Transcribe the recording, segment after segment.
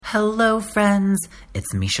Hello, friends.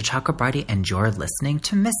 It's Misha Chakrabarty, and you're listening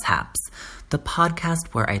to Mishaps, the podcast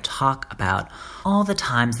where I talk about all the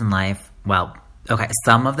times in life,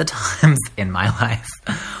 some of the times in my life,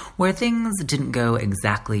 where things didn't go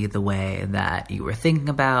exactly the way that you were thinking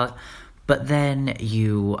about, but then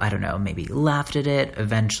you, maybe laughed at it,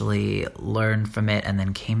 eventually learned from it, and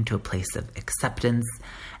then came to a place of acceptance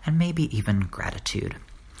and maybe even gratitude.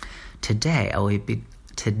 Today, I will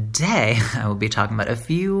be talking about a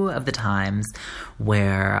few of the times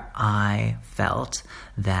where I felt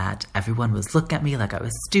that everyone was looking at me like I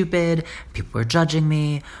was stupid, people were judging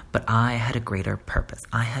me, but I had a greater purpose.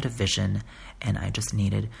 I had a vision, and I just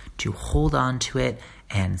needed to hold on to it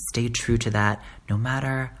and stay true to that, no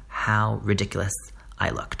matter how ridiculous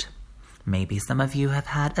I looked. Maybe some of you have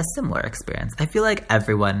had a similar experience. I feel like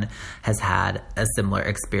everyone has had a similar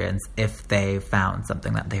experience if they found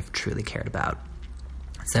something that they've truly cared about.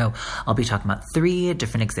 So I'll be talking about 3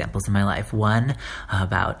 different examples in my life. One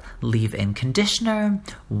about leave-in conditioner,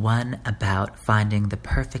 one about finding the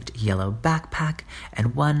perfect yellow backpack,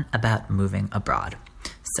 and one about moving abroad.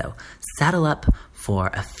 So saddle up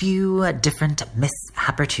for a few different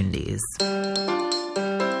opportunities.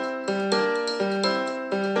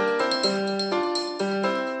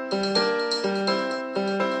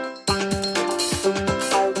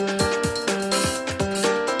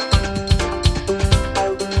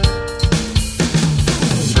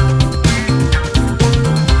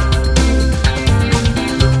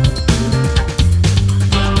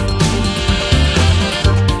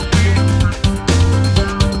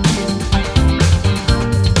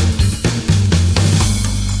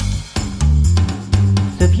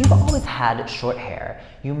 Had short hair,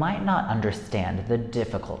 you might not understand the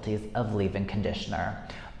difficulties of leave-in conditioner,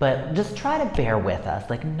 but just try to bear with us.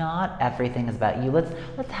 Not everything is about you.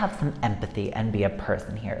 Let's have some empathy and be a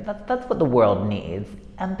person here. That's what the world needs.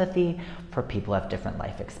 Empathy for people who have different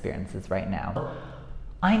life experiences right now.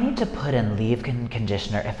 I need to put in leave-in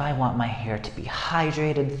conditioner if I want my hair to be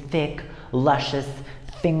hydrated, thick, luscious,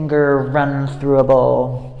 finger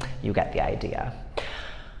run-throughable. You get the idea.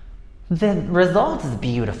 The result is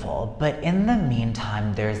beautiful, but in the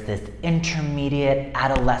meantime, there's this intermediate,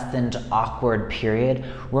 adolescent, awkward period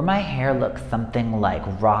where my hair looks something like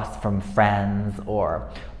Ross from Friends, or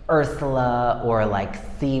Ursula, or like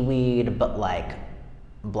seaweed, but like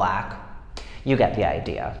black. You get the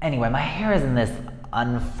idea. Anyway, my hair is in this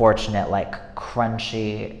unfortunate,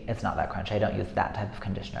 crunchy, it's not that crunchy, I don't use that type of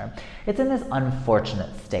conditioner. It's in this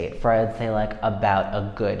unfortunate state for, I'd say, about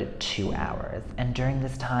a good 2 hours. And during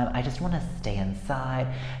this time, I just want to stay inside.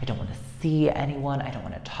 I don't want to see anyone. I don't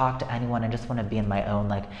want to talk to anyone. I just want to be in my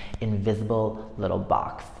own, invisible little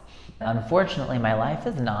box. Unfortunately, my life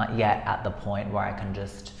is not yet at the point where I can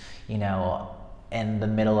just, in the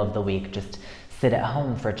middle of the week, just sit at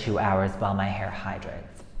home for 2 hours while my hair hydrates.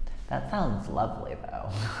 That sounds lovely, though.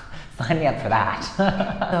 Sign me up for that.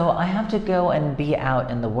 So I have to go and be out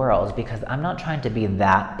in the world because I'm not trying to be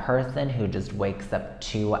that person who just wakes up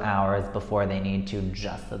 2 hours before they need to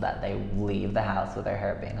just so that they leave the house with their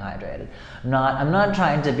hair being hydrated. I'm not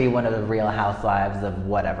trying to be one of the Real Housewives of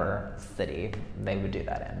whatever city they would do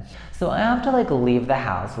that in. So I have to leave the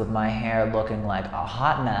house with my hair looking like a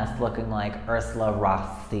hot mess, looking like Ursula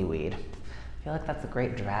Ross seaweed. I feel like that's a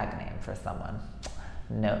great drag name for someone.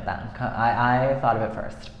 Note that. I thought of it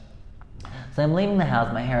first. So I'm leaving the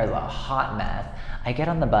house, my hair is a hot mess. I get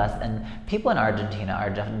on the bus, and people in Argentina are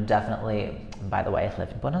definitely, by the way, I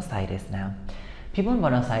live in Buenos Aires now. People in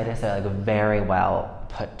Buenos Aires are very well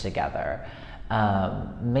put together.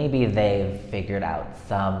 Maybe they've figured out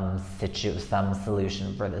some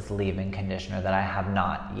solution for this leave-in conditioner that I have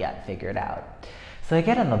not yet figured out. So I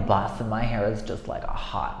get on the bus, and my hair is just like a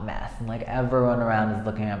hot mess, and everyone around is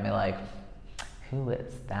looking at me like, who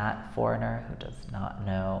is that foreigner who does not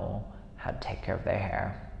know how to take care of their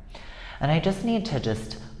hair? And I just need to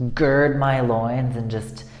gird my loins and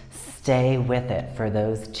just stay with it for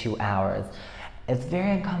those 2 hours. It's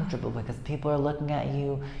very uncomfortable because people are looking at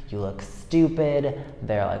you, you look stupid,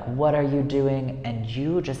 they're like, what are you doing? And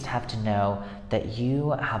you just have to know that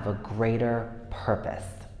you have a greater purpose.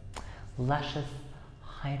 Luscious,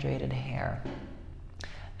 hydrated hair.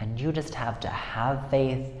 And you just have to have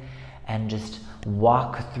faith and just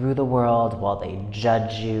walk through the world while they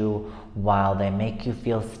judge you, while they make you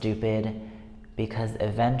feel stupid, because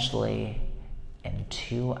eventually, in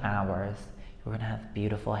 2 hours, you're gonna have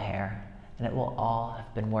beautiful hair, and it will all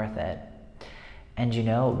have been worth it. And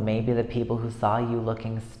maybe the people who saw you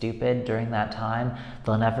looking stupid during that time,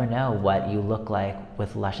 they'll never know what you look like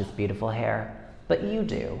with luscious, beautiful hair, but you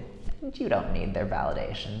do, and you don't need their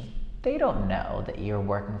validation. They don't know that you're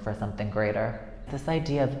working for something greater. this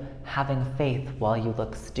idea of having faith while you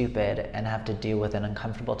look stupid and have to deal with an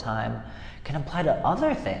uncomfortable time can apply to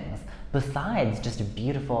other things besides just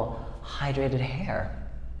beautiful, hydrated hair.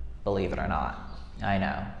 Believe it or not. I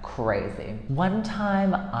know, crazy. One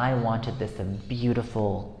time I wanted this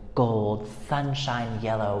beautiful gold sunshine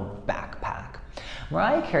yellow backpack.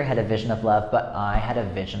 Mariah Carey had a vision of love, but I had a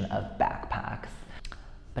vision of backpacks.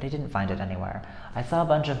 But I didn't find it anywhere. I saw a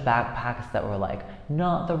bunch of backpacks that were like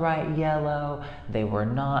not the right yellow. They were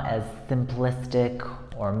not as simplistic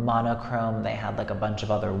or monochrome. They had like a bunch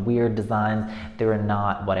of other weird designs. They were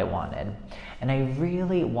not what I wanted. And I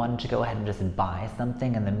really wanted to go ahead and just buy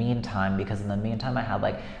something in the meantime, because in the meantime I had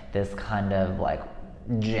like this kind of like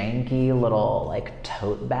janky little like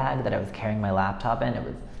tote bag that I was carrying my laptop in.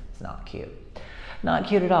 It's not cute. Not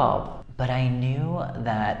cute at all. But I knew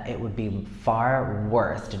that it would be far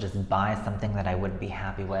worse to just buy something that I wouldn't be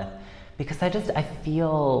happy with, because I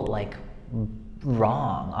feel like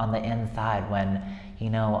wrong on the inside when,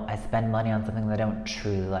 I spend money on something that I don't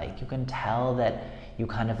truly like. You can tell that you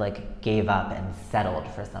kind of like gave up and settled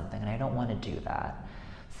for something, and I don't want to do that.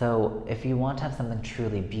 So if you want to have something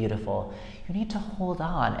truly beautiful, you need to hold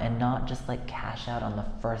on and not just like cash out on the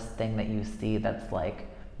first thing that you see that's like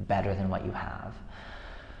better than what you have.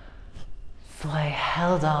 So I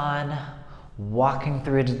held on, walking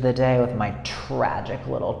through the day with my tragic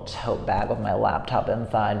little tote bag with my laptop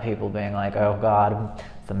inside, people being like, oh God,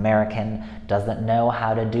 this American doesn't know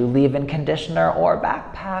how to do leave-in conditioner or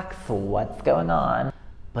backpacks, what's going on?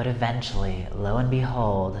 But eventually, lo and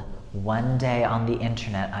behold, one day on the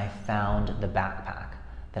internet, I found the backpack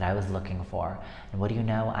that I was looking for. And what do you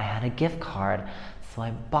know? I had a gift card. So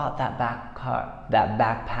I bought that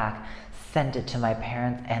backpack, sent it to my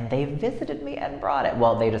parents, and they visited me and brought it.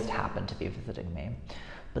 Well, they just happened to be visiting me.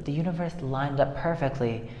 But the universe lined up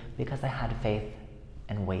perfectly because I had faith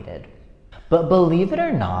and waited. But believe it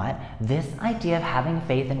or not, this idea of having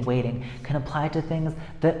faith and waiting can apply to things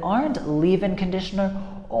that aren't leave-in conditioner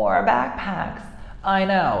or backpacks. I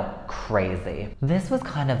know, crazy. This was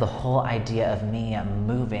kind of the whole idea of me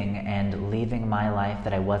moving and leaving my life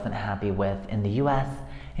that I wasn't happy with in the US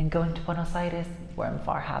and going to Buenos Aires, where I'm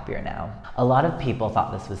far happier now. A lot of people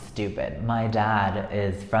thought this was stupid. My dad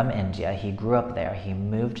is from India. He grew up there. He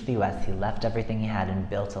moved to the US. He left everything he had and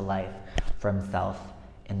built a life for himself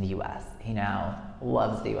in the US. He now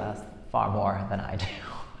loves the US far more than I do.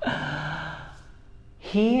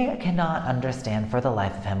 He cannot understand for the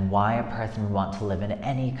life of him why a person would want to live in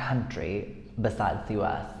any country besides the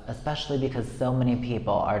US, especially because so many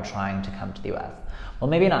people are trying to come to the US. Well,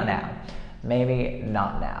 maybe not now. Maybe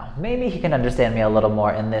not now. Maybe he can understand me a little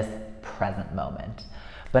more in this present moment.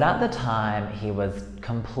 But at the time, he was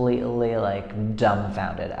completely like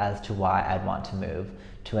dumbfounded as to why I'd want to move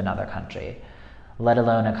to another country, let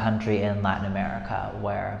alone a country in Latin America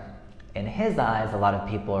where, in his eyes, a lot of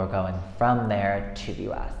people are going from there to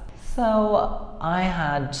the US. So I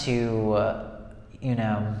had to,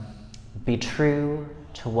 be true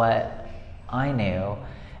to what I knew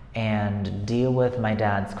and deal with my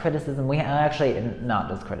dad's criticism. We actually, not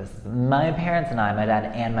just criticism, my parents and I, my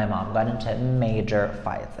dad and my mom, got into major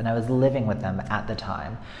fights, and I was living with them at the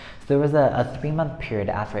time. So there was a 3-month period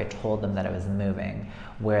after I told them that I was moving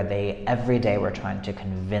where they every day were trying to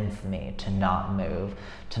convince me to not move,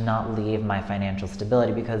 to not leave my financial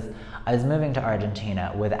stability, because I was moving to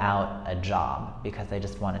Argentina without a job because I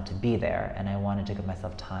just wanted to be there and I wanted to give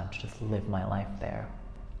myself time to just live my life there.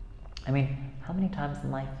 I mean, how many times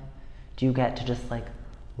in life do you get to just like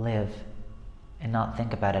live and not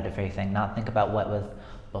think about everything, not think about what was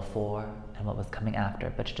before and what was coming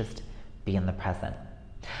after, but to just be in the present?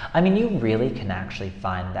 I mean, you really can actually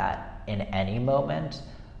find that in any moment,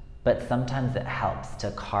 but sometimes it helps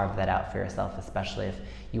to carve that out for yourself, especially if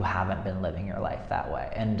you haven't been living your life that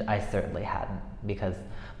way. And I certainly hadn't, because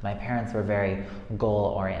my parents were very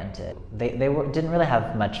goal-oriented. They didn't really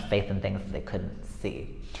have much faith in things that they couldn't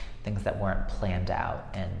see, things that weren't planned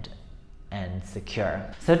out and secure.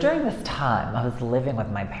 So during this time, I was living with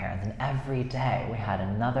my parents, and every day we had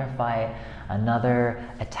another fight, another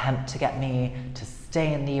attempt to get me to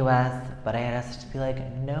stay in the US, but I had to be like,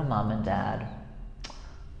 no, Mom and Dad,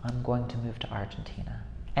 I'm going to move to Argentina.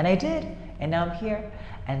 And I did, and now I'm here,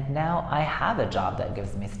 and now I have a job that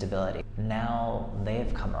gives me stability. Now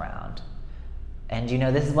they've come around. And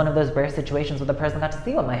this is one of those rare situations where the person got to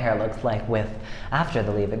see what my hair looks like after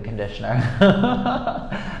the leave-in conditioner.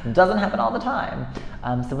 Doesn't happen all the time.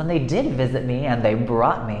 So when they did visit me and they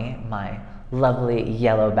brought me my lovely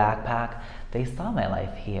yellow backpack, they saw my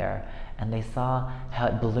life here and they saw how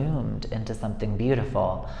it bloomed into something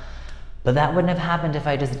beautiful. But that wouldn't have happened if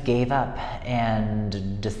I just gave up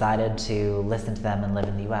and decided to listen to them and live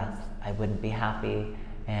in the US. I wouldn't be happy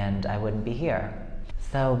and I wouldn't be here.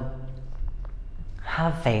 So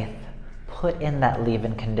have faith. Put in that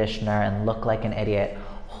leave-in conditioner and look like an idiot.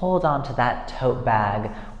 Hold on to that tote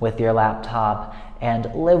bag with your laptop and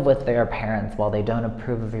live with their parents while they don't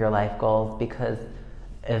approve of your life goals, because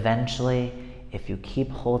eventually, if you keep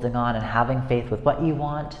holding on and having faith with what you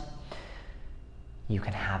want, you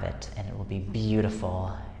can have it, and it will be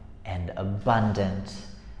beautiful and abundant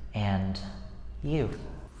and you.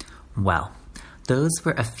 Well, those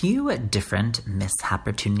were a few different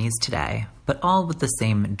mishapportunities today, but all with the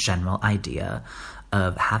same general idea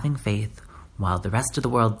of having faith while the rest of the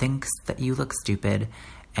world thinks that you look stupid,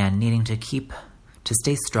 and needing to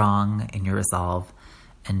stay strong in your resolve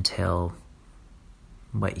until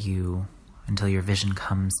your vision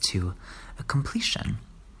comes to a completion.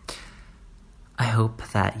 I hope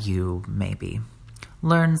that you maybe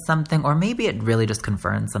learned something, or maybe it really just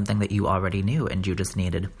confirmed something that you already knew and you just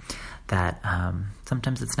needed that.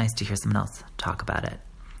 Sometimes it's nice to hear someone else talk about it.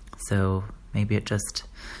 So maybe it just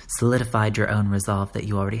solidified your own resolve that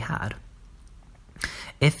you already had.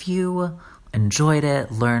 If you enjoyed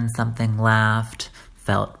it, learned something, laughed,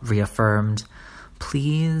 felt reaffirmed,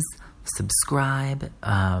 please subscribe,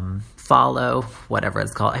 follow, whatever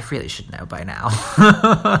it's called. I really should know by now.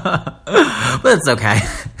 But it's okay.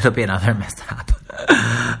 It'll be another mishap.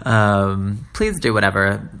 Please do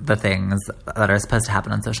whatever the things that are supposed to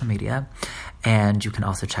happen on social media. And you can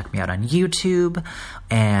also check me out on YouTube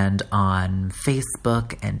and on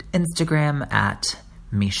Facebook and Instagram at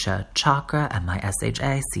Misha Chakra,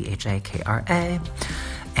 MISHACHAKRA.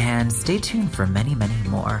 And stay tuned for many, many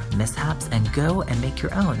more mishaps, and go and make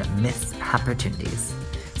your own mishapportunities.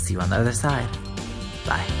 See you on the other side.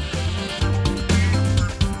 Bye.